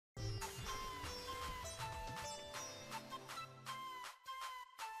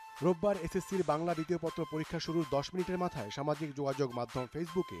রোববার এসএসসির বাংলা দ্বিতীয় পত্র পরীক্ষা শুরুর 10 মিনিটের মাথায় সামাজিক যোগাযোগ মাধ্যম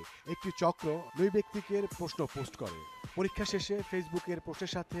ফেসবুকে একটি চক্র নৈর্ব্যক্তিকের প্রশ্ন পোস্ট করে। পরীক্ষা শেষে ফেসবুকের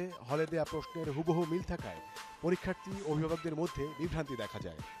পোস্টের সাথে হলে দেয়া প্রশ্নের হুবহু মিল থাকায় পরীক্ষার্থী অভিভাবকদের মধ্যে বিভ্রান্তি দেখা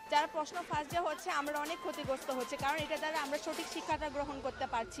যায়। যারা প্রশ্ন ফাঁস যে হচ্ছে আমরা অনেক ক্ষতিগ্রস্ত হচ্ছে, কারণ এটা দ্বারা আমরা সঠিক শিক্ষাটা গ্রহণ করতে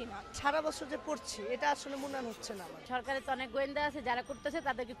পারছি না। সারা বছর যে পড়ছি এটা আসলে মূল্যায়ন হচ্ছে না। সরকারের তো অনেক গোয়েন্দা আছে, যারা করতেছে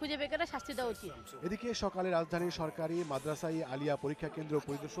তাদেরকে খুঁজে বের করে শাস্তি দেওয়া উচিত। এদিকে সকালে রাজধানীর সরকারি মাদ্রাসাই আলিয়া পরীক্ষা কেন্দ্র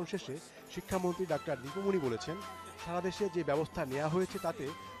পরিদর্শন শেষে শিক্ষামন্ত্রী ডাক্তার দীপুমণি বলেছেন, সারা দেশে যে ব্যবস্থা নেওয়া হয়েছে তাতে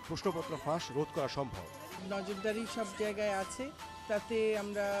প্রশ্নপত্র ফাঁস রোধ করা সম্ভব। নজরদারি সব জায়গায় আছে, তাতে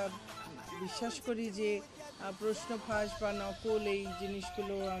আমরা বিশ্বাস করি যে প্রশ্ন ফাঁস বা নকল এই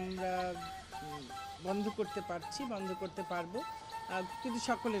জিনিসগুলো আমরা বন্ধ করতে পারবো, কিন্তু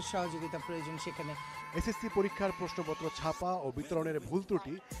সকলের সহযোগিতা প্রয়োজন সেখানে। এসএসসি পরীক্ষার প্রশ্নপত্র ছাপা ও বিতরণের ভুল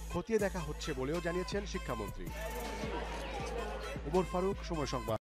ত্রুটি খতিয়ে দেখা হচ্ছে বলেও জানিয়েছেন শিক্ষামন্ত্রী। ওমর ফারুক, সময় সংবাদ।